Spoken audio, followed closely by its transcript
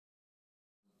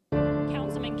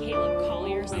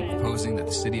proposing that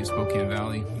the city of Spokane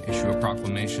Valley issue a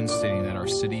proclamation stating that our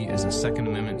city is a Second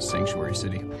Amendment sanctuary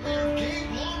city. Welcome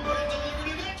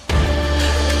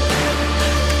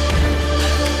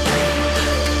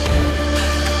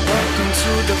to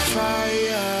the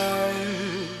fire.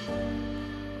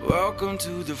 Welcome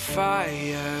to the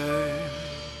fire.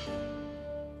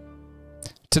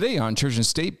 Today on Church and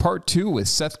State, Part 2 with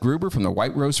Seth Gruber from the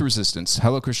White Rose Resistance.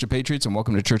 Hello, Christian Patriots, and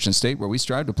welcome to Church and State, where we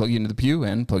strive to plug you into the pew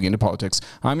and plug you into politics.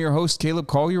 I'm your host, Caleb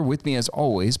Collier. With me, as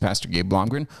always, Pastor Gabe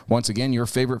Blomgren. Once again, your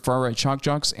favorite far-right shock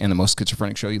jocks and the most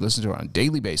schizophrenic show you listen to on a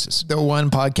daily basis. The one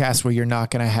podcast where you're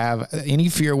not going to have any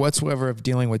fear whatsoever of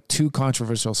dealing with two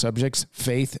controversial subjects,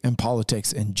 faith and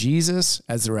politics, and Jesus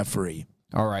as the referee.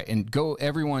 All right, and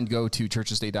everyone go to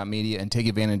churchandstate.media and take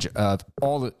advantage of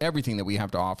everything that we have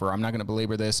to offer. I'm not going to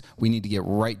belabor this. We need to get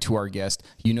right to our guest.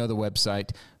 You know the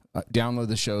website. Download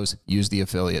the shows. Use the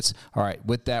affiliates. All right,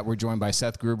 with that, we're joined by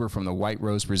Seth Gruber from the White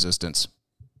Rose Resistance.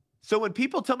 So when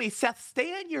people tell me, Seth,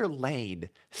 stay in your lane,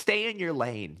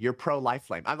 you're pro-life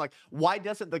lane. I'm like, why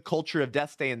doesn't the culture of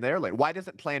death stay in their lane? Why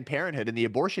doesn't Planned Parenthood and the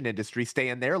abortion industry stay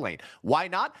in their lane? Why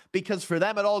not? Because for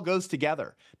them, it all goes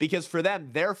together. Because for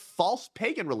them, their false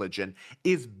pagan religion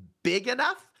is big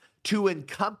enough to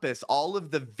encompass all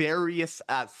of the various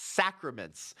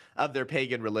sacraments of their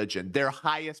pagan religion, their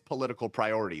highest political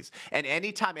priorities. And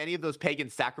anytime any of those pagan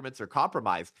sacraments are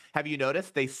compromised, have you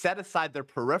noticed they set aside their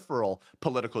peripheral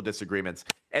political disagreements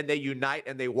and they unite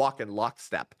and they walk in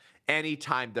lockstep?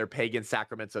 Anytime their pagan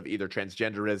sacraments of either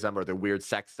transgenderism or the weird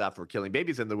sex stuff or killing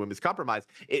babies in the womb is compromised,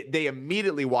 they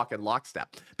immediately walk in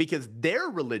lockstep because their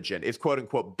religion is quote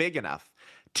unquote big enough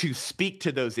to speak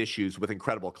to those issues with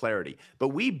incredible clarity. But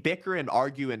we bicker and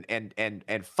argue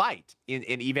and fight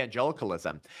in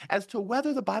evangelicalism as to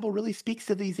whether the Bible really speaks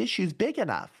to these issues big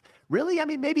enough. Really? I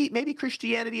mean, maybe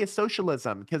Christianity is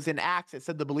socialism, because in Acts it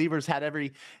said the believers had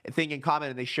everything in common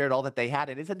and they shared all that they had.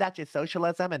 And isn't that just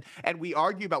socialism? And we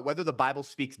argue about whether the Bible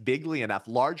speaks bigly enough,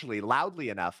 largely, loudly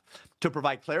enough to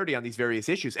provide clarity on these various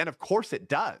issues. And of course it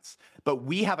does. But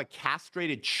we have a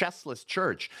castrated, chestless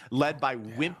church led by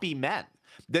wimpy men.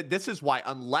 This is why,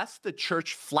 unless the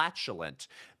church flatulent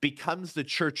becomes the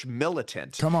church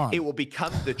militant, it will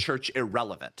become the church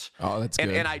irrelevant. Oh, that's good.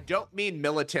 And I don't mean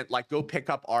militant like go pick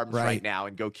up arms right now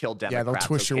and go kill Democrats. Yeah, they'll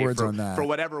twist your words on that. For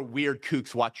whatever weird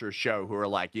kooks watch your show who are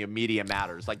like, media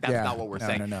matters. Like, that's not what we're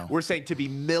saying. No. We're saying to be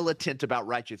militant about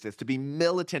righteousness, to be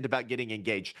militant about getting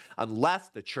engaged. Unless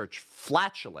the church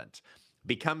flatulent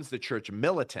becomes the church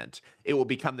militant, it will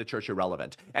become the church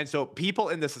irrelevant. And so people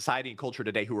in the society and culture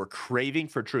today who are craving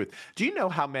for truth, do you know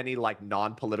how many like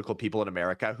non-political people in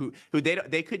America who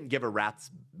they couldn't give a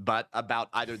rat's butt about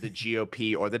either the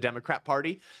GOP or the Democrat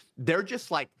Party? They're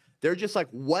just like,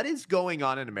 what is going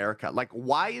on in America? Like,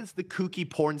 why is the kooky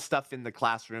porn stuff in the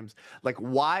classrooms? Like,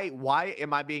 why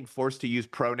am I being forced to use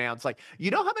pronouns? Like, you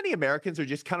know how many Americans are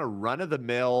just kind of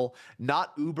run-of-the-mill,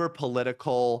 not uber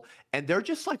political, and they're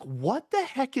just like, what the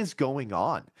heck is going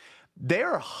on?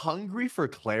 They're hungry for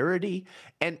clarity.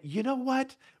 And you know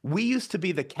what? We used to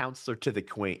be the counselor to the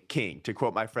king, to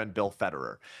quote my friend Bill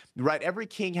Federer, right? Every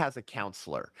king has a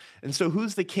counselor. And so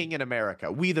who's the king in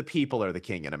America? We the people are the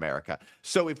king in America.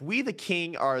 So if we the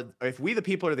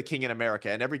people are the king in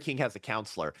America and every king has a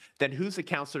counselor, then who's the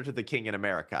counselor to the king in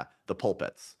America? The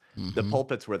pulpits. Mm-hmm. The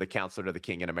pulpits were the counselor to the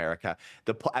king in America.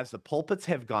 As the pulpits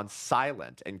have gone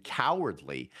silent and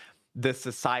cowardly, the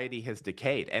society has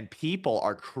decayed, and people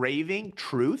are craving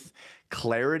truth,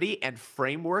 clarity, and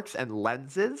frameworks and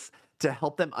lenses to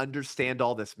help them understand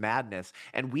all this madness.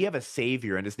 And we have a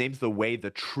savior, and his name's the way,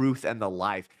 the truth, and the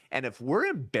life. And if we're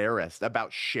embarrassed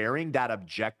about sharing that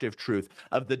objective truth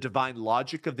of the divine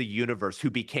logic of the universe who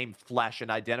became flesh and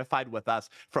identified with us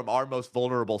from our most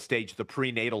vulnerable stage, the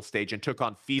prenatal stage, and took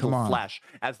on fetal flesh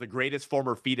as the greatest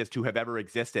former fetus to have ever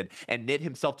existed, and knit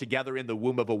himself together in the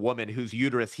womb of a woman whose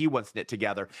uterus he once knit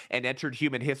together, and entered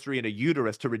human history in a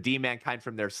uterus to redeem mankind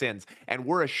from their sins. And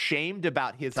we're ashamed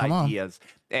about his ideas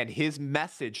and his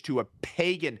message to a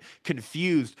pagan,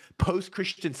 confused,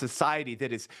 post-Christian society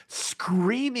that is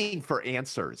screaming for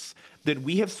answers, then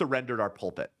we have surrendered our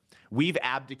pulpit. We've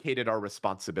abdicated our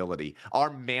responsibility. Our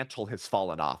mantle has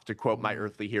fallen off, to quote my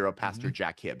earthly hero, Pastor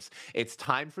Jack Hibbs. It's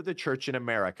time for the church in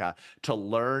America to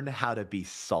learn how to be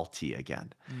salty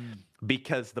again.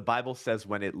 Because the Bible says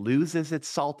when it loses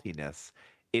its saltiness,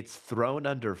 it's thrown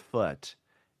underfoot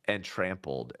and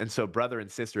trampled. And so, brother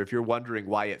and sister, if you're wondering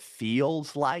why it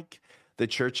feels like the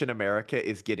church in America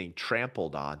is getting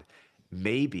trampled on,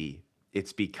 maybe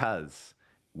it's because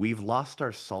we've lost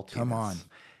our saltiness.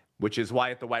 which is why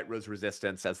at the White Rose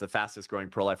Resistance, as the fastest growing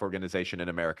pro-life organization in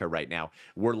America right now,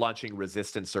 we're launching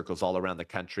resistance circles all around the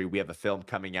country. We have a film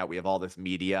coming out. We have all this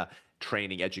media,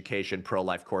 training, education,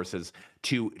 pro-life courses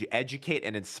to educate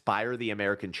and inspire the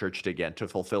American church again to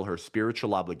fulfill her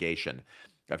spiritual obligation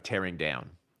of tearing down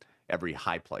every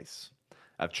high place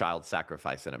of child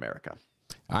sacrifice in America.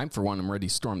 I'm, for one, I'm ready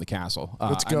to storm the castle.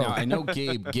 Let's go. I know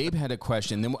Gabe had a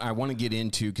question. Then I want to get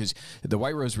into, because the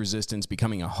White Rose Resistance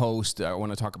becoming a host, I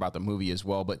want to talk about the movie as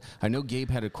well. But I know Gabe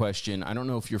had a question. I don't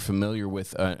know if you're familiar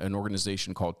with an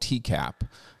organization called TCAP,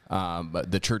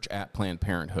 the Church at Planned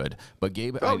Parenthood. But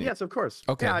Gabe, yes, of course.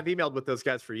 Okay. Yeah, I've emailed with those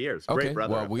guys for years. Okay. Great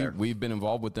brother. Well, we've been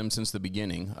involved with them since the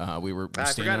beginning. We were I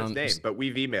standing forgot his on name, but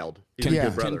we've emailed. He's a Ken,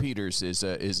 good brother. Ken Peters is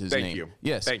his name. Thank you.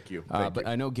 Yes. Thank you. But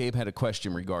I know Gabe had a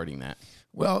question regarding that.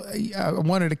 Well, I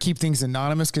wanted to keep things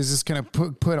anonymous because it's going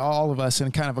to put all of us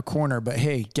in kind of a corner. But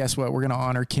hey, guess what? We're going to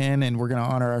honor Ken and we're going to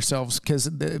honor ourselves, because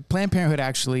the Planned Parenthood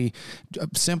actually,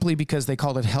 simply because they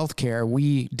called it healthcare,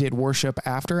 we did worship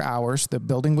after hours. The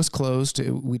building was closed.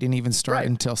 We didn't even start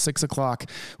until 6 o'clock.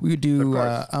 We would do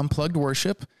unplugged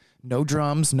worship. No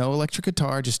drums, no electric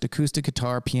guitar, just acoustic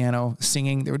guitar, piano,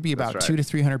 singing. There would be about 200 to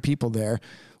 300 people there.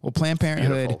 Well, Planned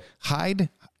Parenthood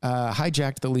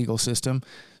hijacked the legal system,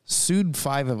 sued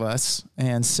 5 of us,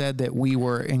 and said that we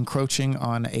were encroaching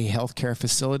on a healthcare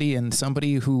facility, and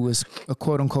somebody who was a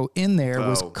quote unquote in there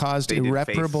was caused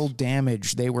irreparable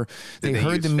damage. They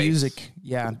heard the music.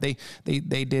 Yeah, they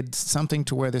did something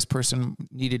to where this person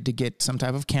needed to get some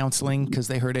type of counseling because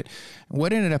they heard it.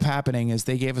 What ended up happening is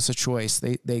they gave us a choice.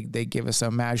 They gave us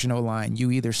a Maginot line. You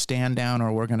either stand down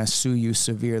or we're going to sue you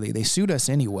severely. They sued us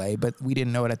anyway, but we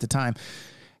didn't know it at the time.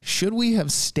 Should we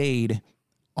have stayed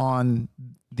on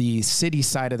the city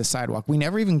side of the sidewalk? We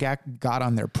never even got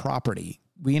on their property.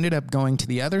 We ended up going to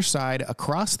the other side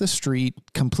across the street,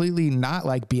 completely not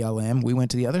like BLM. We went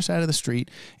to the other side of the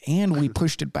street and we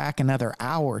pushed it back another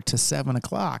hour to 7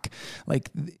 o'clock. Like,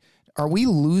 are we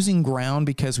losing ground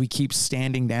because we keep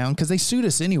standing down? Because they sued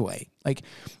us anyway. Like,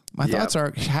 my thoughts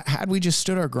are, had we just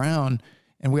stood our ground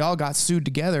and we all got sued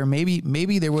together,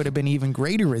 maybe there would have been even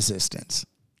greater resistance.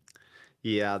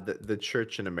 Yeah, the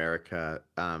church in America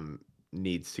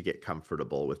needs to get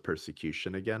comfortable with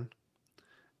persecution again.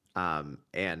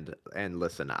 And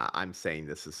listen, I'm saying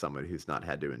this as someone who's not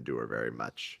had to endure very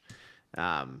much.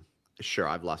 Sure,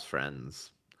 I've lost friends.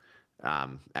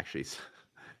 Actually,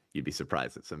 you'd be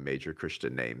surprised at some major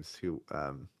Christian names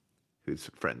whose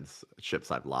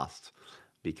friendships I've lost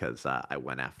because I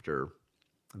went after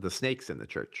the snakes in the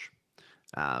church,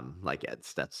 like Ed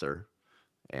Stetzer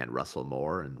and Russell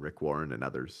Moore and Rick Warren and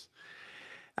others.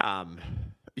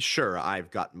 Sure, I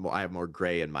have more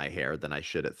gray in my hair than I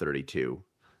should at 32.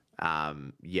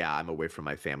 Yeah, I'm away from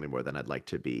my family more than I'd like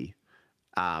to be.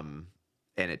 And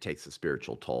it takes a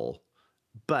spiritual toll.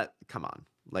 But come on,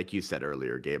 like you said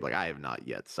earlier, Gabe, like I have not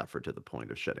yet suffered to the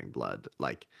point of shedding blood.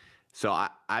 Like, so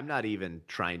I'm not even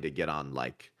trying to get on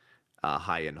like a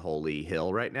high and holy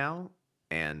hill right now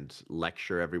and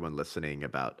lecture everyone listening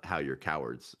about how you're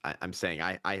cowards. I'm saying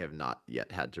I have not yet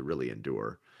had to really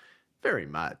endure very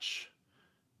much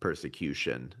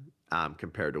persecution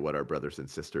compared to what our brothers and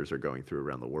sisters are going through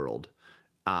around the world.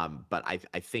 But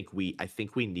I think we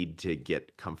need to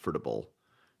get comfortable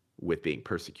with being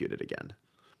persecuted again.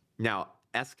 Now,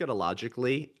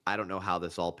 eschatologically, I don't know how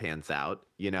this all pans out.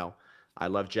 You know, I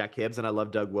love Jack Hibbs and I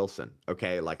love Doug Wilson.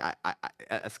 Okay, like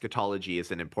eschatology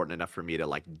isn't important enough for me to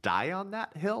like die on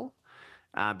that hill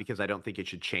because I don't think it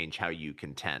should change how you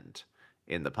contend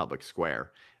in the public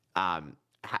square.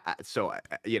 So,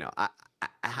 you know,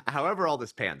 however all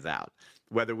this pans out,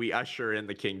 whether we usher in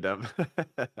the kingdom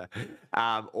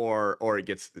or it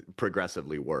gets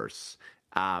progressively worse,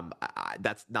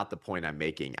 that's not the point I'm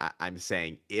making. I'm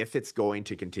saying if it's going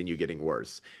to continue getting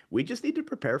worse, we just need to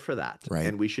prepare for that. Right.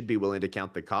 And we should be willing to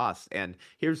count the cost. And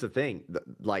here's the thing,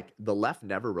 like the left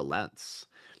never relents.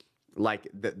 Like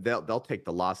they'll take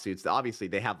the lawsuits. Obviously,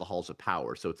 they have the halls of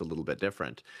power, so it's a little bit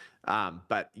different.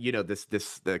 But you know,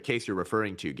 the case you're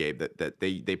referring to, Gabe, that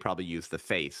they probably use the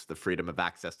FACE, the Freedom of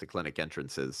Access to Clinic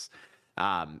Entrances,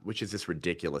 which is this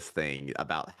ridiculous thing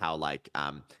about how like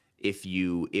if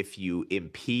you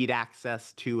impede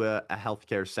access to a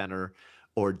healthcare center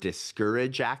or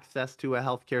discourage access to a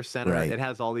healthcare center, right. It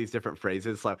has all these different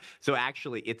phrases. So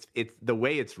actually, it's the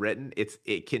way it's written.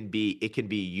 It can be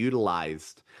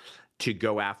utilized to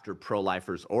go after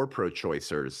pro-lifers or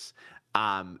pro-choicers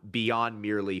beyond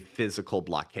merely physical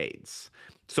blockades.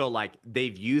 So like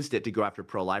they've used it to go after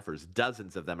pro-lifers,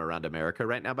 dozens of them around America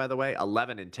right now, by the way,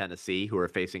 11 in Tennessee who are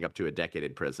facing up to a decade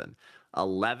in prison.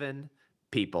 11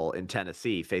 people in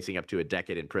Tennessee facing up to a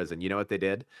decade in prison. You know what they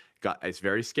did? It's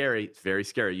very scary. It's very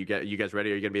scary. You guys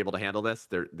ready? Are you going to be able to handle this?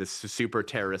 This is super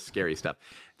terrorist, scary stuff.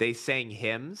 They sang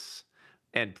hymns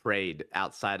and prayed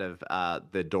outside of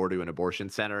the door to an abortion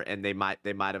center, and they might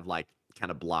have like kind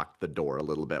of blocked the door a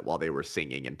little bit while they were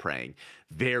singing and praying.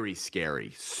 Very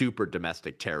scary, super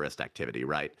domestic terrorist activity,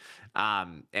 right?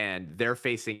 And they're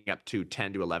facing up to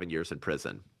 10 to 11 years in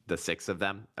prison. The 6 of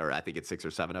them, or I think it's 6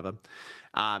 or 7 of them.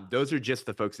 Those are just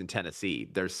the folks in Tennessee.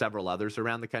 There's several others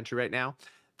around the country right now.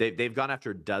 They've gone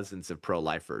after dozens of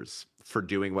pro-lifers for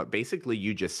doing what basically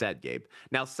you just said, Gabe.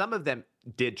 Now, some of them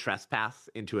did trespass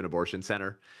into an abortion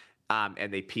center,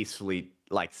 and they peacefully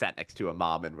like sat next to a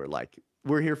mom and were like,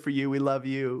 "We're here for you. We love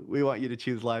you. We want you to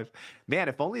choose life." Man,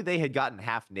 if only they had gotten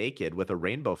half naked with a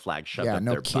rainbow flag shoved up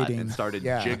their butt and started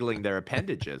jiggling their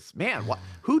appendages. Man,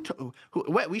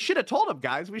 we should have told them,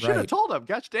 guys. We should have told them.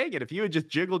 Gosh dang it. If you had just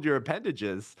jiggled your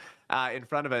appendages in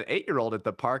front of an 8-year-old at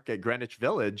the park at Greenwich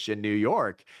Village in New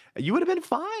York, you would have been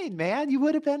fine, man. You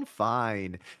would have been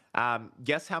fine.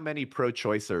 Guess how many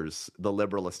pro-choicers the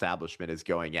liberal establishment is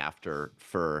going after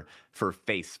for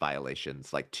face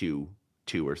violations, like two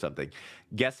or something.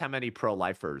 Guess how many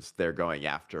pro-lifers they're going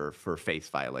after for face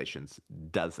violations?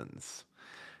 Dozens.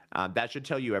 That should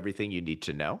tell you everything you need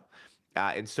to know.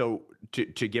 And so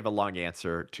to give a long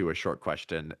answer to a short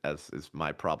question, as is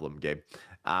my problem, Gabe,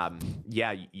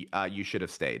 you should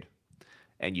have stayed,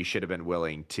 and you should have been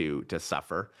willing to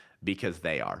suffer, because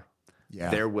they are. Yeah.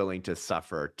 They're willing to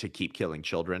suffer to keep killing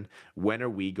children. When are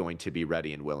we going to be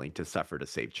ready and willing to suffer to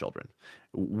save children?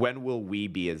 When will we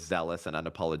be as zealous and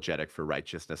unapologetic for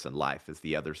righteousness and life as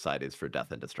the other side is for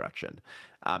death and destruction?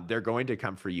 They're going to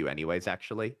come for you anyways,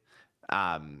 actually.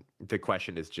 The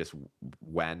question is just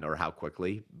when or how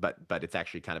quickly, but it's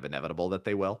actually kind of inevitable that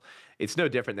they will. It's no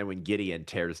different than when Gideon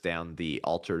tears down the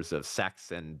altars of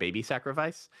sex and baby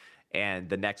sacrifice. And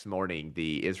the next morning,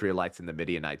 the Israelites and the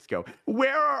Midianites go,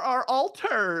 "Where are our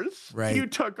altars? Right. You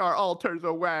took our altars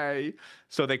away."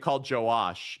 So they called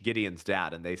Joash, Gideon's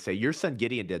dad, and they say, "Your son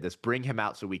Gideon did this. Bring him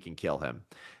out so we can kill him."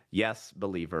 Yes,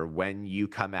 believer, when you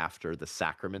come after the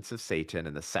sacraments of Satan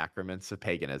and the sacraments of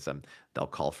paganism, they'll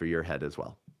call for your head as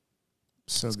well.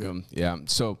 So good. Yeah.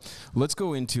 So let's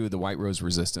go into the White Rose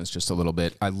Resistance just a little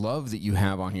bit. I love that you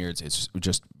have on here, it's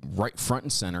just right front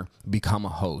and center, become a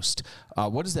host.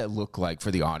 What does that look like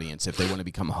for the audience if they want to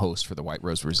become a host for the White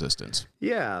Rose Resistance?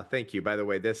 Yeah, thank you. By the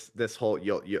way, this whole,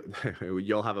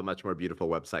 you'll have a much more beautiful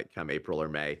website come April or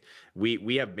May.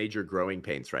 We have major growing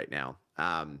pains right now.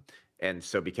 And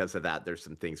so because of that, there's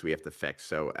some things we have to fix.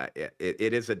 So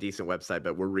it is a decent website,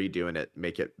 but we're redoing it,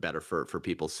 make it better for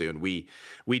people soon. We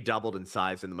doubled in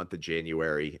size in the month of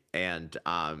January, and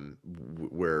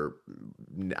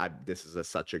this is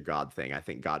such a God thing. I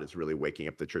think God is really waking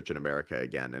up the church in America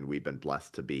again, and we've been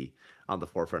blessed to be on the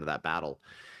forefront of that battle.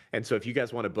 And so if you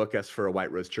guys want to book us for a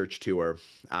White Rose Church tour,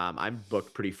 I'm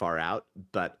booked pretty far out,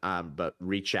 but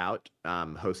reach out,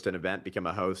 host an event, become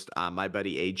a host. My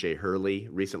buddy AJ Hurley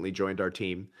recently joined our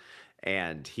team,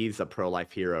 and he's a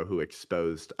pro-life hero who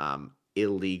exposed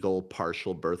illegal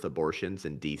partial birth abortions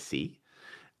in DC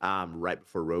right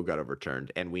before Roe got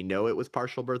overturned. And we know it was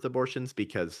partial birth abortions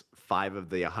because 5 of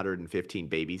the 115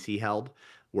 babies he held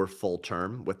were full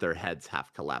term with their heads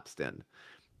half collapsed in.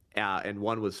 And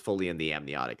 1 was fully in the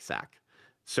amniotic sac.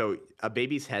 So a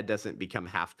baby's head doesn't become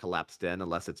half collapsed in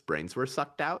unless its brains were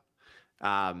sucked out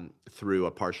through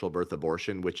a partial birth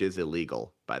abortion, which is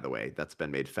illegal, by the way. That's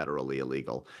been made federally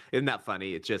illegal. Isn't that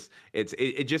funny? It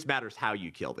just matters how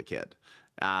you kill the kid.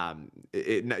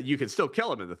 You can still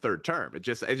kill him in the 3rd term. It's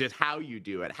just how you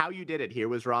do it. How you did it here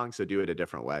was wrong, so do it a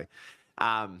different way.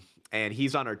 And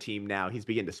he's on our team now. He's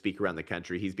beginning to speak around the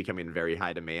country. He's becoming in very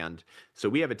high demand. So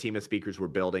we have a team of speakers we're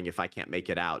building if I can't make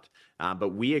it out.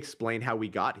 But we explain how we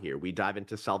got here. We dive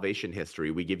into salvation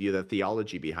history. We give you the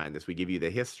theology behind this. We give you the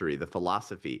history, the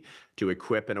philosophy to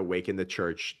equip and awaken the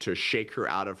church, to shake her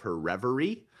out of her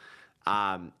reverie,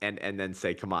 and then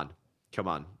say, come on.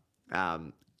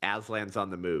 Aslan's on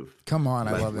the move. Come on,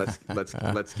 I love it.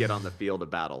 Let's get on the field of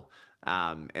battle.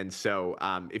 And so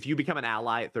if you become an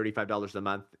ally at $35 a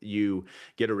month, you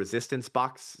get a resistance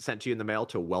box sent to you in the mail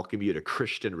to welcome you to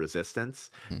Christian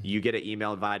resistance. Mm-hmm. You get an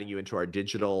email inviting you into our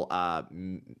digital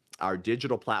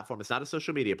platform. It's not a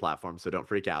social media platform, so don't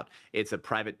freak out. It's a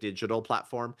private digital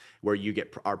platform where you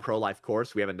get our pro-life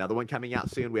course. We have another one coming out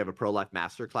soon. We have a pro-life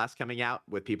masterclass coming out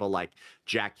with people like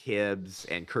Jack Hibbs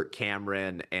and Kirk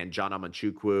Cameron and John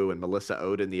Amanchukwu and Melissa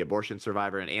Oden, the abortion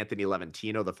survivor, and Anthony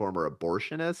Levantino, the former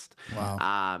abortionist.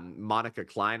 Wow. Monica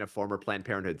Klein, a former Planned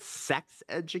Parenthood sex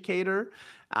educator.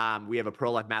 We have a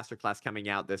pro-life masterclass coming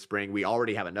out this spring. We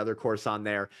already have another course on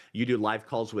there. You do live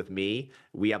calls with me.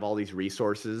 We have all these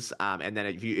resources. And then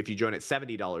if you join at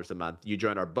 $70 a month, you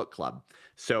join our book club.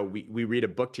 So we read a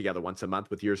book together once a month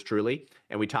with yours truly,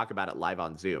 and we talk about it live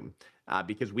on Zoom.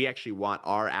 Because we actually want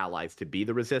our allies to be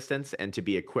the resistance and to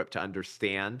be equipped to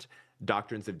understand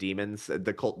doctrines of demons,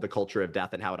 the culture of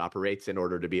death and how it operates in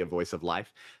order to be a voice of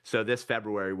life. So this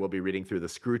February, we'll be reading through the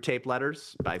Screw Tape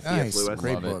Letters by C.S. Lewis.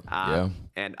 Great book.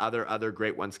 And other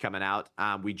great ones coming out.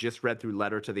 We just read through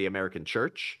Letter to the American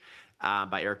Church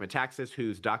by Eric Metaxas,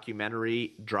 whose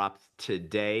documentary dropped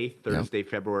today, Thursday,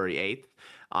 February 8th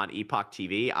on Epoch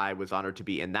TV. I was honored to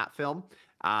be in that film.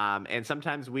 And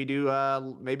sometimes we do,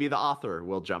 maybe the author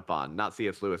will jump on, not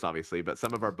C.S. Lewis, obviously, but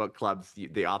some of our book clubs,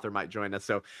 the author might join us.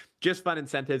 So just fun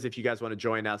incentives if you guys want to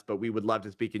join us, but we would love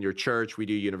to speak in your church. We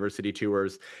do university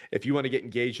tours. If you want to get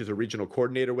engaged as a regional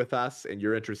coordinator with us and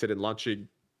you're interested in launching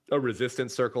a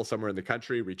resistance circle somewhere in the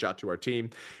country, reach out to our team.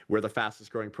 We're the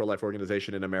fastest growing pro-life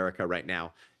organization in America right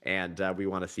now. And we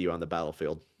want to see you on the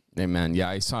battlefield. Amen. Yeah,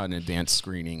 I saw an advanced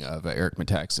screening of Eric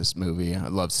Metaxas' movie. I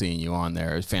love seeing you on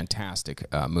there. It's a fantastic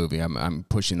movie. I'm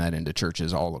pushing that into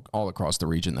churches all across the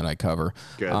region that I cover.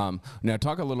 Good. Now,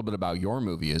 talk a little bit about your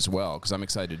movie as well, because I'm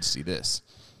excited to see this.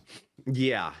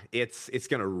 Yeah, it's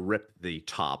going to rip the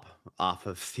top off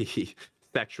of the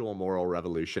sexual moral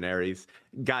revolutionaries.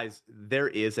 Guys, there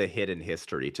is a hidden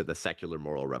history to the secular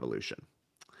moral revolution.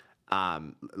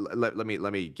 Let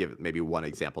me give maybe one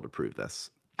example to prove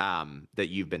this. That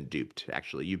you've been duped.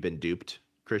 Actually, you've been duped,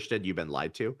 Christian. You've been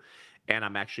lied to. And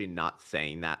I'm actually not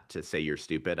saying that to say you're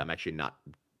stupid. I'm actually not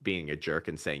being a jerk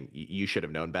and saying you should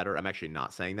have known better. I'm actually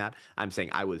not saying that. I'm saying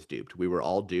I was duped. We were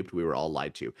all duped. We were all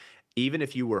lied to. Even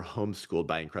if you were homeschooled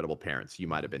by incredible parents, you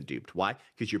might have been duped. Why?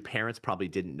 Because your parents probably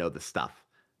didn't know the stuff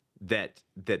that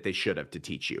they should have to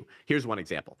teach you. Here's one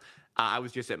example. I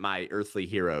was just at my Earthly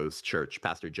Heroes church,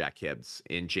 Pastor Jack Hibbs,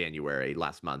 in January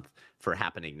last month for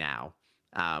Happening Now.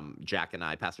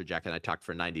 Pastor Jack and I talked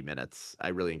for 90 minutes. I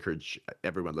really encourage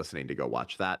everyone listening to go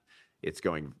watch that. It's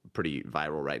going pretty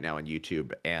viral right now on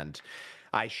YouTube. And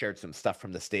I shared some stuff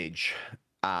from the stage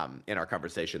in our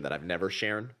conversation that I've never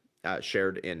shared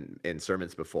in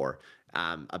sermons before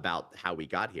about how we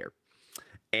got here.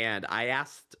 And I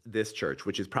asked this church,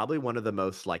 which is probably one of the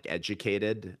most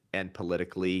educated and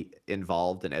politically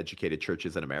involved and educated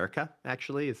churches in America,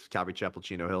 actually, it's Calvary Chapel,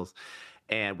 Chino Hills.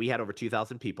 And we had over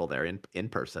 2,000 people there in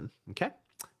person, okay?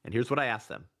 And here's what I asked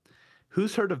them.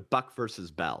 Who's heard of Buck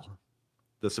versus Bell?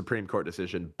 The Supreme Court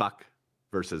decision, Buck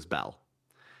versus Bell.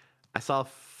 I saw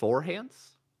 4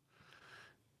 hands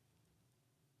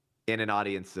in an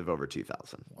audience of over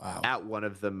 2,000. Wow. At one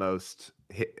of the most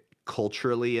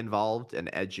culturally involved and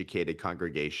educated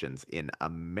congregations in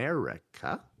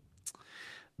America.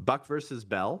 Buck versus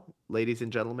Bell, ladies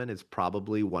and gentlemen, is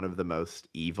probably one of the most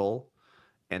evil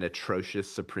and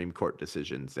atrocious Supreme Court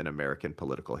decisions in American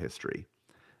political history.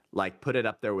 Put it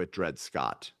up there with Dred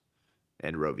Scott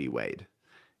and Roe v. Wade.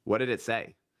 What did it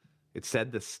say? It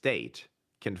said the state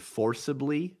can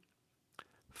forcibly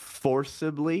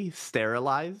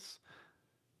sterilize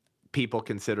people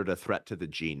considered a threat to the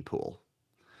gene pool.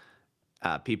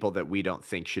 People that we don't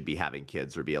think should be having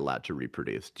kids or be allowed to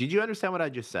reproduce. Did you understand what I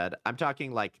just said? I'm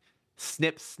talking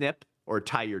snip, snip, or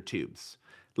tie your tubes.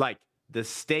 The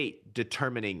state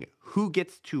determining who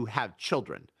gets to have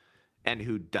children and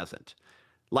who doesn't.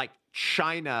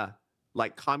 China,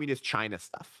 communist China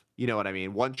stuff. You know what I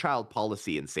mean? One child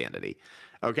policy insanity.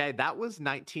 Okay, that was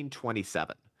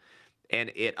 1927.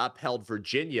 And it upheld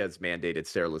Virginia's mandated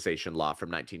sterilization law from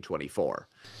 1924.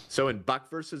 So in Buck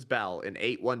versus Bell, an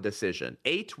 8-1 decision,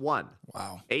 8-1.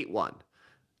 Wow. 8-1.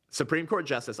 Supreme Court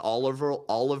Justice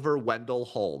Oliver Wendell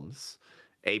Holmes,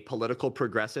 a political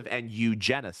progressive and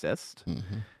eugenicist,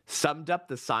 summed up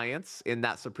the science in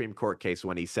that Supreme Court case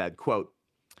when he said, quote,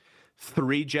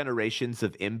 3 generations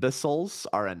of imbeciles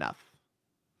are enough.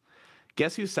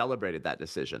 Guess who celebrated that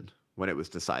decision when it was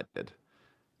decided?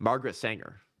 Margaret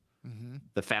Sanger,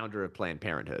 the founder of Planned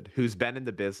Parenthood, who's been in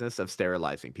the business of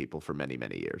sterilizing people for many,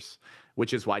 many years,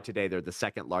 which is why today they're the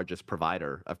second largest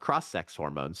provider of cross-sex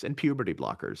hormones and puberty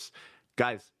blockers.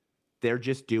 Guys, they're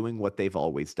just doing what they've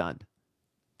always done.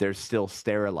 They're still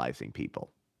sterilizing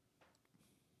people.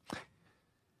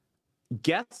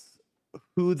 Guess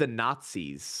who the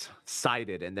Nazis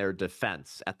cited in their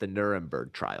defense at the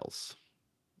Nuremberg trials?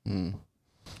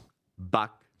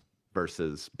 Buck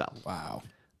versus Bell. Wow.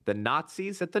 The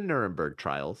Nazis at the Nuremberg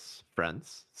trials,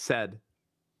 friends, said,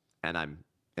 and I'm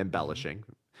embellishing,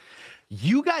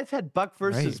 You guys had Buck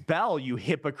versus Right. Bell, you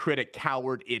hypocritic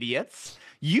coward idiots.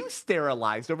 You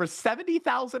sterilized over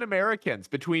 70,000 Americans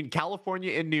between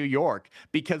California and New York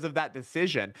because of that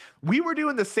decision. We were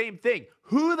doing the same thing.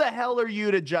 Who the hell are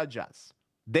you to judge us?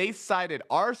 They cited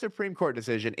our Supreme Court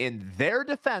decision in their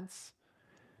defense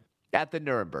at the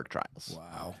Nuremberg trials.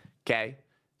 Wow. Okay.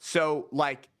 So,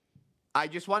 like, I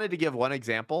just wanted to give one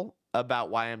example about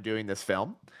why I'm doing this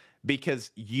film,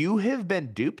 because you have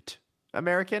been duped,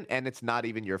 American, and it's not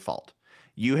even your fault.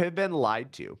 You have been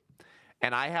lied to.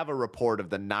 And I have a report of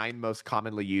the 9 most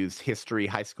commonly used history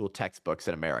high school textbooks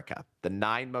in America. The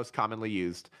 9 most commonly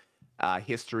used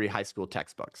history high school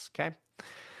textbooks. Okay.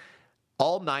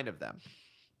 All 9 of them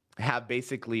have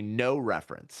basically no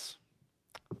reference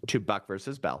to Buck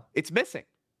versus Bell. It's missing.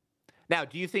 Now,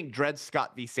 do you think Dred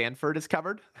Scott v. Sanford is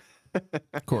covered?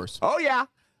 Of course. Oh, yeah.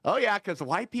 Oh, yeah, because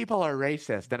white people are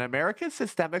racist and America's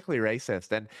systemically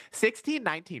racist. And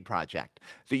 1619 Project.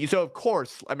 So of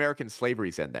course, American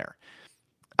slavery's in there.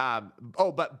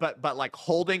 But like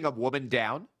holding a woman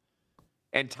down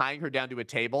and tying her down to a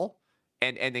table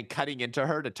and then cutting into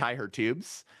her to tie her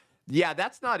tubes. Yeah,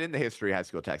 that's not in the history high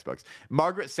school textbooks.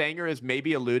 Margaret Sanger is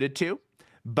maybe alluded to,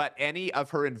 but any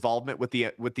of her involvement with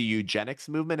the eugenics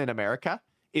movement in America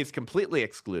is completely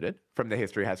excluded from the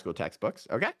history high school textbooks.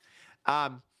 Okay.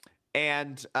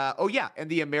 And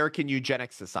the American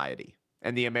Eugenics Society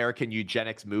and the American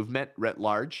eugenics movement writ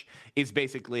large is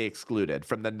basically excluded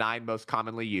from the 9 most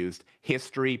commonly used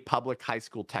history public high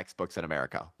school textbooks in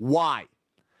America. Why?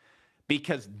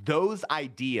 Because those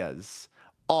ideas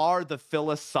are the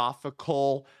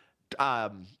philosophical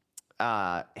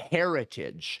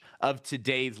heritage of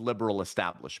today's liberal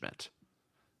establishment.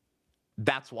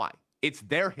 That's why. It's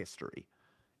their history.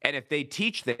 And if they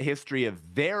teach the history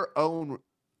of their own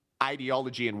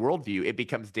ideology and worldview, it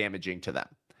becomes damaging to them.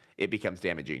 It becomes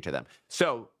damaging to them.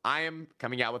 So I am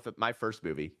coming out with my first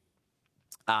movie.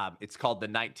 It's called The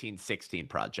 1916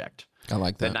 Project. I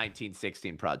like that. The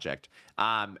 1916 Project.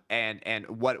 And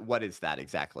what is that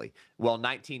exactly? Well,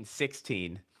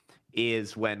 1916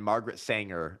 is when Margaret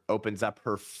Sanger opens up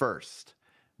her first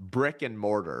brick and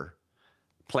mortar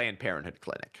Planned Parenthood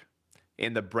clinic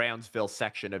in the Brownsville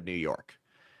section of New York,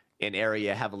 an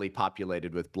area heavily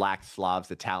populated with Blacks,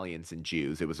 Slavs, Italians, and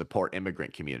Jews. It was a poor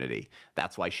immigrant community.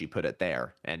 That's why she put it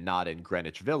there and not in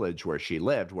Greenwich Village where she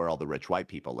lived, where all the rich white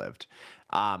people lived.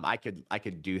 I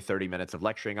could do 30 minutes of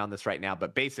lecturing on this right now,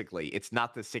 but basically it's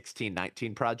not the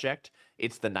 1619 Project.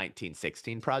 It's the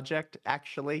 1916 Project,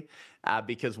 actually,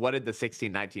 because what did the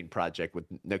 1619 Project with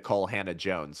Nicole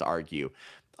Hannah-Jones argue?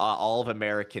 All of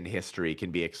American history can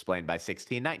be explained by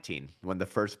 1619, when the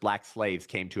first black slaves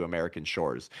came to American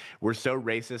shores. We're so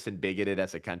racist and bigoted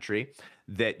as a country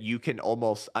that you can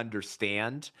almost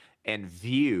understand and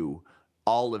view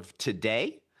all of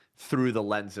today through the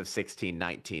lens of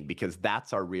 1619, because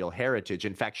that's our real heritage.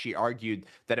 In fact, she argued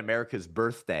that America's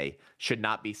birthday should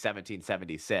not be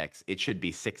 1776. It should be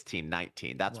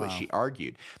 1619. That's what she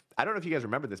argued. I don't know if you guys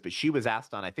remember this, but she was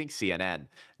asked on, I think, CNN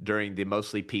during the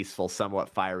mostly peaceful, somewhat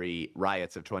fiery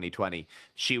riots of 2020.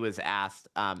 She was asked,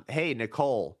 hey,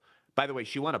 Nicole, by the way,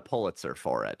 she won a Pulitzer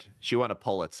for it. She won a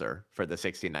Pulitzer for the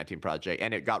 1619 Project,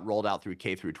 and it got rolled out through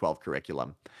K through 12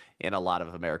 curriculum in a lot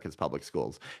of America's public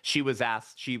schools. She was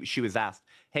asked, she was asked,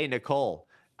 hey, Nicole,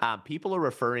 people are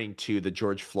referring to the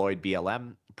George Floyd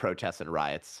BLM protests and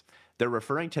riots. They're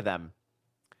referring to them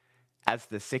as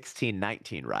the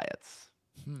 1619 riots.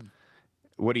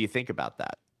 What do you think about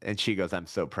that? And she goes, I'm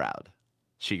so proud.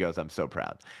 She goes, I'm so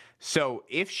proud. So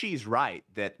if she's right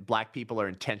that black people are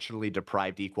intentionally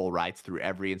deprived equal rights through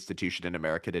every institution in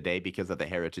America today because of the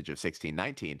heritage of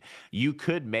 1619, you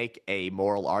could make a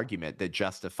moral argument that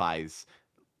justifies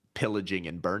pillaging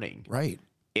and burning. Right.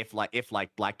 If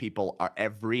black people are,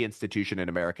 every institution in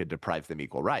America deprives them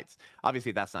equal rights.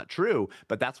 Obviously that's not true,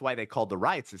 but that's why they called the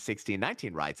riots the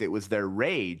 1619 riots. It was their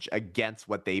rage against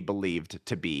what they believed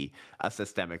to be a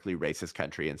systemically racist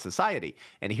country and society.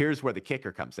 And here's where the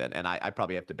kicker comes in. And I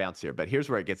probably have to bounce here, but here's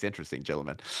where it gets interesting,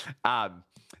 gentlemen.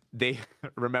 They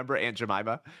remember Aunt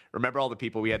Jemima? Remember all the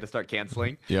people we had to start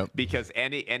canceling? Yep. Because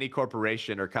any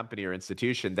corporation or company or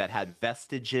institution that had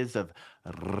vestiges of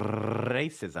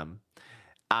racism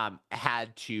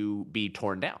had to be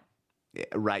torn down,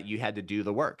 right? You had to do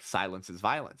the work. Silence is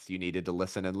violence. You needed to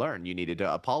listen and learn. You needed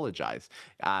to apologize.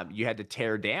 You had to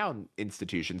tear down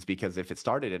institutions because if it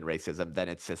started in racism, then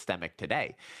it's systemic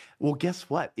today. Well, guess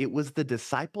what? It was the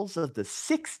disciples of the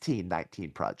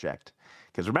 1619 Project.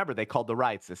 Because remember, they called the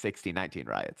riots the 1619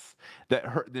 riots.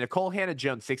 The Nicole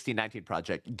Hannah-Jones 1619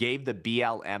 Project gave the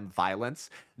BLM violence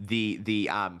the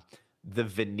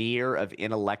veneer of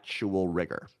intellectual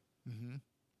rigor. Mm-hmm.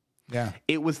 Yeah.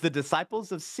 It was the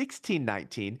disciples of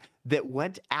 1619 that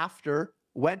went after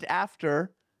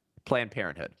Planned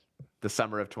Parenthood, the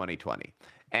summer of 2020.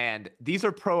 And these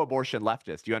are pro-abortion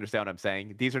leftists. Do you understand what I'm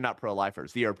saying? These are not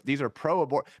pro-lifers. These are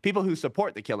pro-abort people who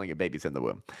support the killing of babies in the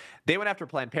womb. They went after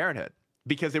Planned Parenthood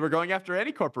because they were going after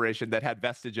any corporation that had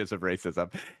vestiges of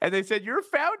racism. And they said, your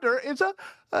founder is a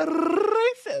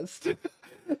racist.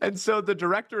 And so the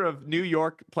director of New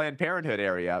York Planned Parenthood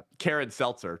area, Karen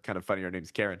Seltzer, kind of funny, her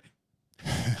name's Karen.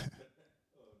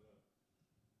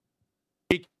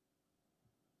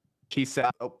 She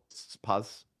said, oh,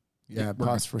 pause. Yeah,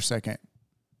 pause for a second.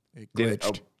 It Did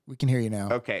glitched. it? We can hear you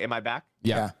now. Okay, am I back?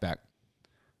 Yeah, back.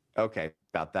 Okay,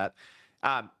 about that.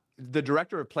 The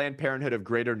director of Planned Parenthood of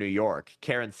Greater New York,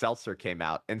 Karen Seltzer, came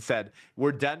out and said,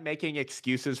 we're done making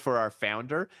excuses for our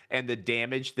founder and the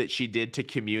damage that she did to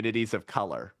communities of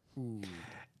color. Ooh.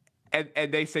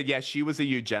 And they said, yes, she was a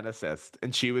eugenicist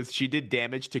and she did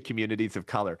damage to communities of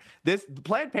color. This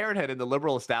Planned Parenthood and the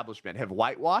liberal establishment have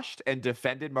whitewashed and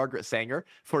defended Margaret Sanger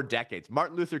for decades.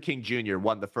 Martin Luther King Jr.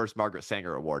 won the first Margaret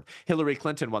Sanger Award. Hillary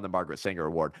Clinton won the Margaret Sanger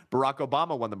Award. Barack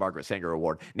Obama won the Margaret Sanger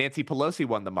Award. Nancy Pelosi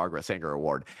won the Margaret Sanger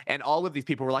Award. And all of these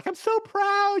people were like, I'm so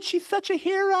proud. She's such a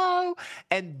hero.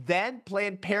 And then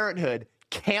Planned Parenthood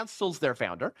cancels their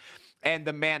founder. And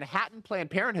the Manhattan Planned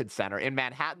Parenthood Center in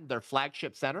Manhattan, their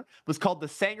flagship center, was called the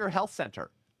Sanger Health Center.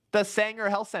 The Sanger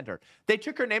Health Center. They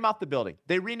took her name off the building.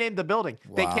 They renamed the building.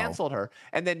 Wow. They canceled her.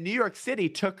 And then New York City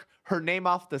took her name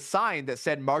off the sign that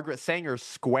said Margaret Sanger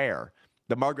Square,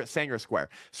 the Margaret Sanger Square.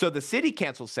 So the city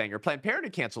canceled Sanger. Planned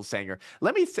Parenthood canceled Sanger.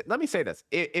 Let me say this.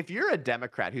 If you're a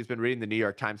Democrat who's been reading the New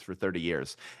York Times for 30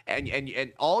 years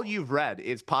and all you've read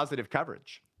is positive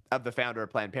coverage of the founder of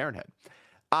Planned Parenthood,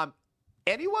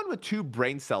 anyone with two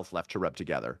brain cells left to rub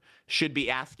together should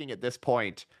be asking at this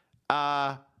point,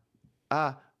 what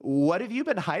have you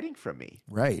been hiding from me?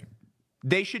 Right.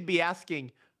 They should be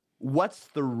asking, what's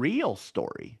the real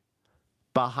story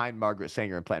behind Margaret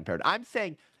Sanger and Planned Parenthood? I'm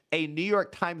saying a New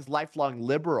York Times lifelong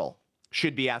liberal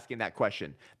should be asking that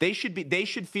question. They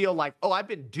should feel like, oh, I've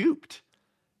been duped.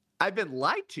 I've been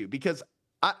lied to because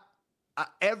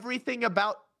everything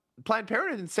about Planned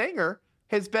Parenthood and Sanger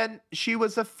has been, she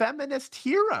was a feminist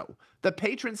hero, the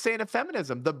patron saint of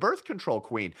feminism, the birth control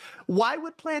queen. Why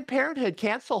would Planned Parenthood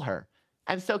cancel her?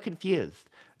 I'm so confused.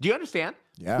 Do you understand?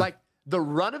 Yeah. Like the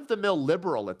run-of-the-mill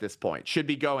liberal at this point should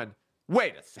be going,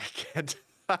 wait a second.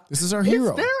 This is our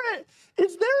hero.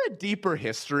 Is there a deeper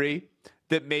history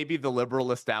that maybe the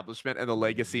liberal establishment and the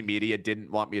legacy media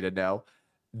didn't want me to know?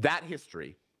 That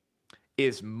history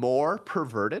is more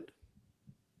perverted,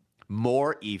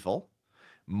 more evil,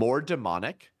 more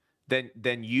demonic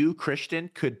than you, Christian,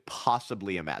 could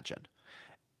possibly imagine.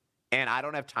 And I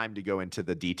don't have time to go into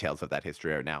the details of that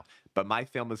history right now, but my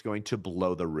film is going to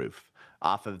blow the roof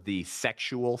off of the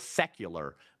sexual,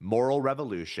 secular, moral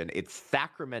revolution. It's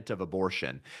sacrament of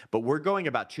abortion, but we're going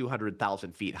about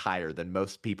 200,000 feet higher than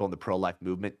most people in the pro-life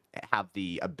movement have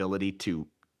the ability to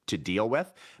deal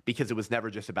with, because it was never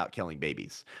just about killing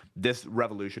babies. This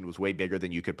revolution was way bigger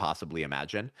than you could possibly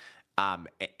imagine.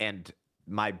 And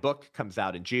my book comes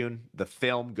out in June. The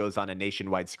film goes on a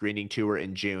nationwide screening tour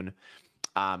in June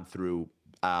through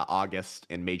August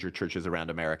in major churches around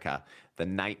America. The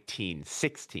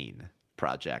 1916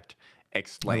 Project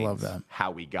explains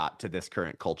how we got to this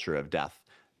current culture of death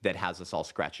that has us all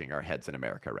scratching our heads in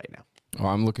America right now. Well,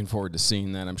 I'm looking forward to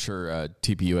seeing that. I'm sure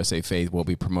TPUSA Faith will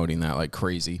be promoting that like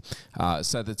crazy.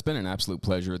 Seth, it's been an absolute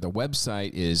pleasure. The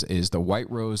website is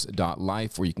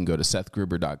thewhiterose.life, where you can go to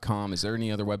sethgruber.com. Is there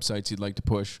any other websites you'd like to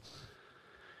push?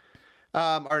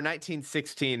 Our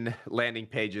 1916 landing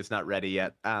page is not ready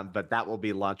yet, but that will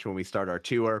be launched when we start our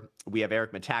tour. We have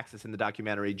Eric Metaxas in the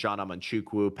documentary, John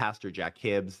Amanchukwu, Pastor Jack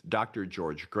Hibbs, Dr.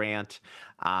 George Grant,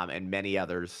 and many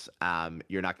others.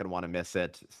 You're not going to want to miss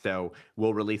it. So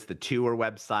we'll release the tour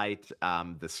website,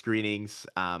 the screenings,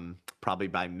 probably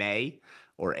by May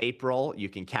or April. You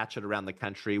can catch it around the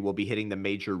country. We'll be hitting the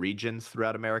major regions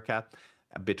throughout America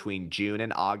between June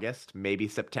and August, maybe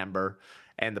September.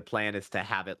 And the plan is to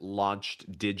have it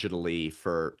launched digitally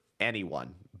for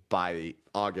anyone by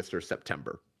August or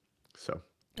September. So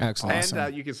excellent.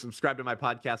 And you can subscribe to my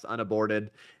podcast,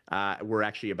 Unaborted. We're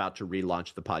actually about to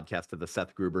relaunch the podcast of the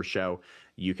Seth Gruber Show.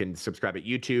 You can subscribe at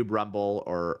YouTube, Rumble,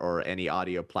 or any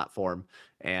audio platform.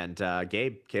 And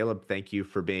Gabe, Caleb, thank you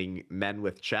for being men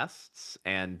with chests.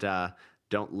 And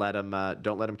don't let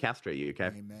them castrate you, okay?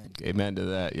 Amen. Amen to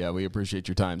that. Yeah, we appreciate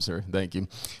your time, sir. Thank you.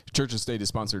 Church and State is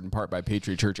sponsored in part by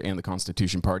Patriot Church and the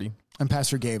Constitution Party. I'm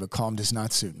Pastor Gabe. A calm does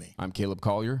not suit me. I'm Caleb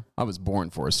Collier. I was born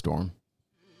for a storm.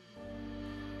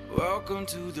 Welcome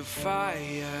to the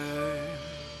fire.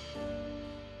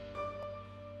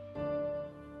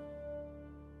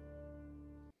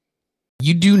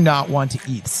 You do not want to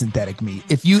eat synthetic meat.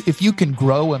 If you can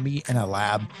grow a meat in a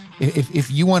lab, if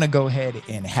you want to go ahead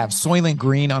and have Soylent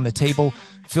Green on the table,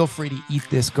 feel free to eat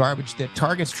this garbage that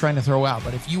Target's trying to throw out.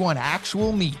 But if you want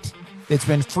actual meat that's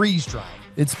been freeze-dried,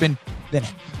 it's been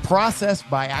processed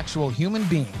by actual human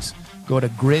beings, go to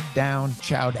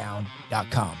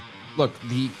griddownchowdown.com. Look,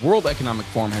 the World Economic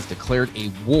Forum has declared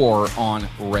a war on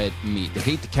red meat. They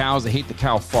hate the cows. They hate the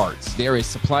cow farts. There is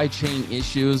supply chain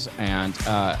issues. And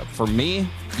for me,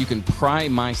 you can pry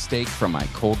my steak from my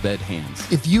cold, dead hands.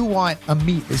 If you want a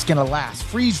meat that's going to last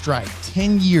freeze-dried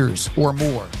 10 years or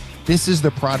more, this is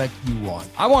the product you want.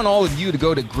 I want all of you to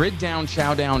go to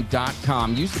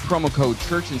griddownchowdown.com. Use the promo code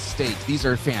Church and State. These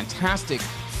are fantastic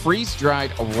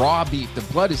freeze-dried raw beef. The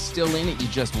blood is still in it. You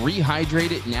just rehydrate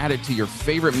it and add it to your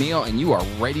favorite meal, and you are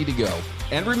ready to go.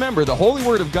 And remember, the Holy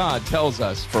Word of God tells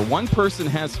us, for one person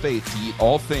has faith to eat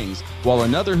all things, while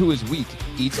another who is weak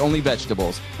eats only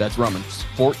vegetables. That's Romans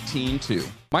 14:2.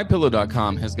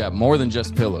 MyPillow.com has got more than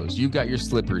just pillows. You've got your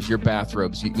slippers, your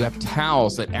bathrobes. You have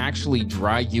towels that actually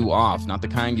dry you off, not the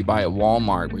kind you buy at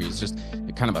Walmart where it's just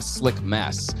kind of a slick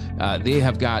mess. They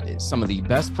have got some of the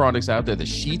best products out there. The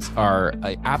sheets are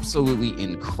absolutely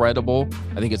incredible.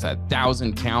 I think it's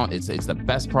 1,000 count. It's the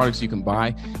best products you can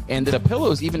buy. And the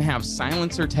pillows even have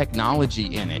silencer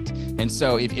technology in it. And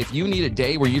so if you need a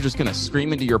day where you're just going to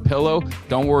scream into your pillow,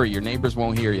 don't worry, your neighbors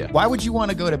won't hear you. Why would you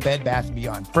want to go to Bed Bath &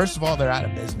 Beyond? First of all, they're out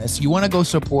of business. You want to go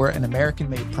support an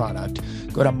American-made product,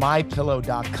 go to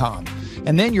mypillow.com.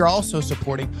 And then you're also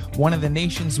supporting one of the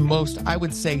nation's most, I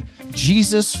would say,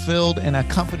 Jesus-filled, and a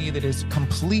company that is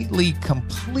completely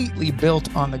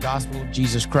built on the gospel of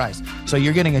Jesus Christ. So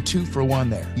you're getting a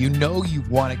 2-for-1 there. You know you've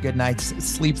won a good night's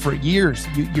sleep for years.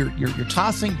 You're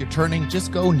tossing, you're turning.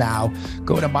 Just go now.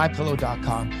 Go to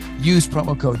mypillow.com. Use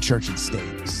promo code Church and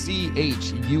State.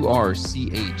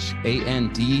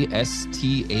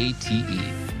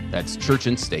 CHURCHANDSTATE. That's Church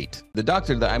and State. The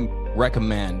doctor that I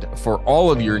recommend for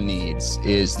all of your needs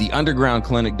is the Underground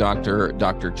Clinic doctor,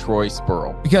 Dr. Troy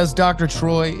Spurl. Because Dr.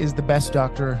 Troy is the best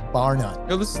doctor, bar none. You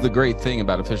know, this is the great thing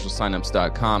about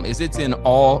officialsignups.com is it's in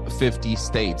all 50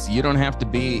 states. You don't have to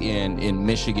be in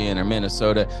Michigan or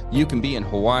Minnesota. You can be in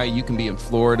Hawaii, you can be in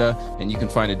Florida, and you can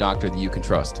find a doctor that you can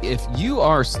trust. If you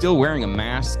are still wearing a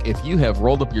mask, if you have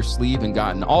rolled up your sleeve and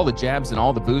gotten all the jabs and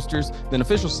all the boosters, then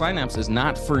Official Signups is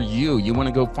not for you. You want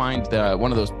to go find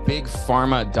one of those big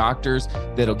pharma doctors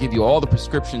that'll give you all the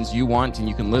prescriptions you want, and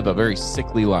you can live a very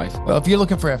sickly life. Well, if you're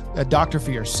looking for a doctor for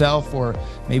yourself, or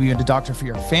maybe even a doctor for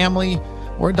your family,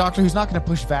 or a doctor who's not going to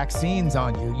push vaccines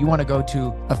on you, you want to go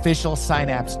to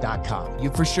officialsynapse.com. You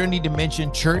for sure need to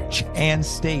mention Church and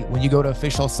State when you go to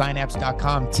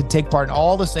officialsynapse.com to take part in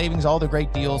all the savings, all the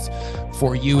great deals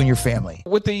for you and your family.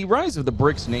 With the rise of the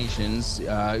BRICS nations,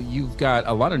 you've got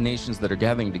a lot of nations that are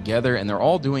gathering together, and they're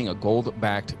all doing a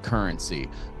gold-backed currency.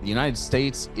 The United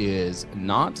States is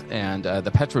not, and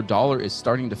the petrodollar is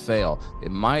starting to fail.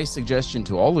 And my suggestion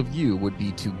to all of you would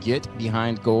be to get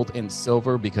behind gold and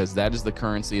silver, because that is the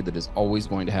currency that is always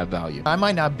going to have value. I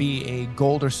might not be a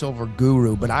gold or silver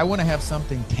guru, but I want to have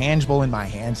something tangible in my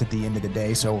hands at the end of the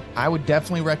day. So I would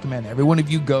definitely recommend every one of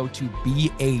you go to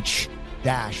BH-PM.com.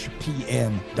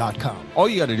 All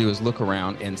you got to do is look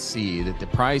around and see that the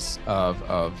price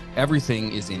of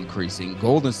everything is increasing.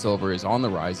 Gold and silver is on the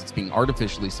rise. It's being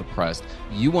artificially suppressed.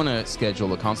 You want to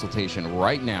schedule a consultation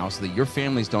right now so that your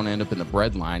families don't end up in the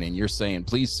bread line and you're saying,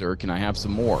 please, sir, can I have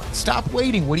some more? Stop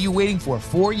waiting. What are you waiting for?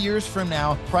 4 years from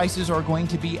now, prices are going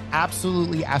to be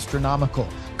absolutely astronomical.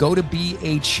 Go to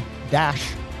BH-PM.com.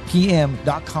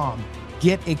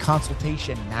 Get a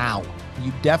consultation now.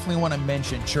 You definitely want to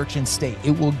mention Church and State.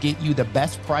 It will get you the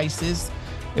best prices.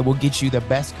 It will get you the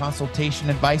best consultation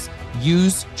advice.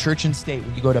 Use Church and State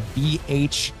when you go to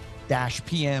BH-PM.com.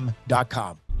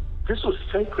 This was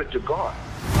sacred to God.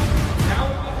 Now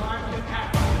is the time to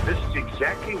act. This is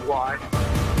exactly why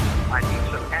I need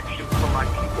some action from my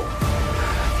people.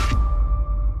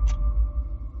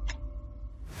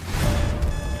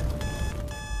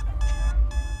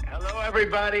 Hello,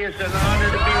 everybody. It's an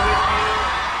honor to be